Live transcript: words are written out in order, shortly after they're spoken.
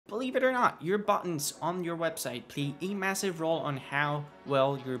Believe it or not, your buttons on your website play a massive role on how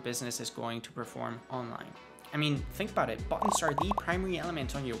well your business is going to perform online. I mean, think about it, buttons are the primary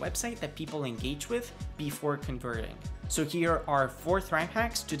element on your website that people engage with before converting. So here are 4 Thrive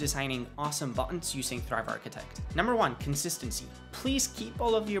hacks to designing awesome buttons using Thrive Architect. Number 1, consistency. Please keep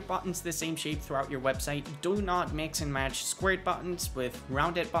all of your buttons the same shape throughout your website. Do not mix and match squared buttons with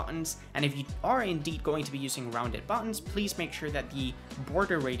rounded buttons. And if you are indeed going to be using rounded buttons, please make sure that the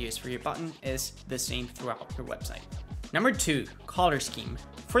border radius for your button is the same throughout your website. Number 2, color scheme.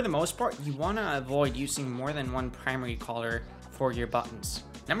 For the most part, you want to avoid using more than one primary color for your buttons.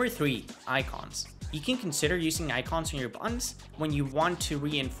 Number 3, icons. You can consider using icons on your buttons when you want to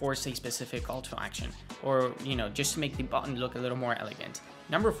reinforce a specific call to action, or just to make the button look a little more elegant.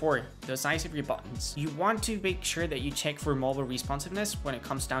 Number 4, the size of your buttons. You want to make sure that you check for mobile responsiveness when it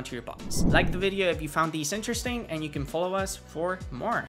comes down to your buttons. Like the video if you found these interesting, and you can follow us for more.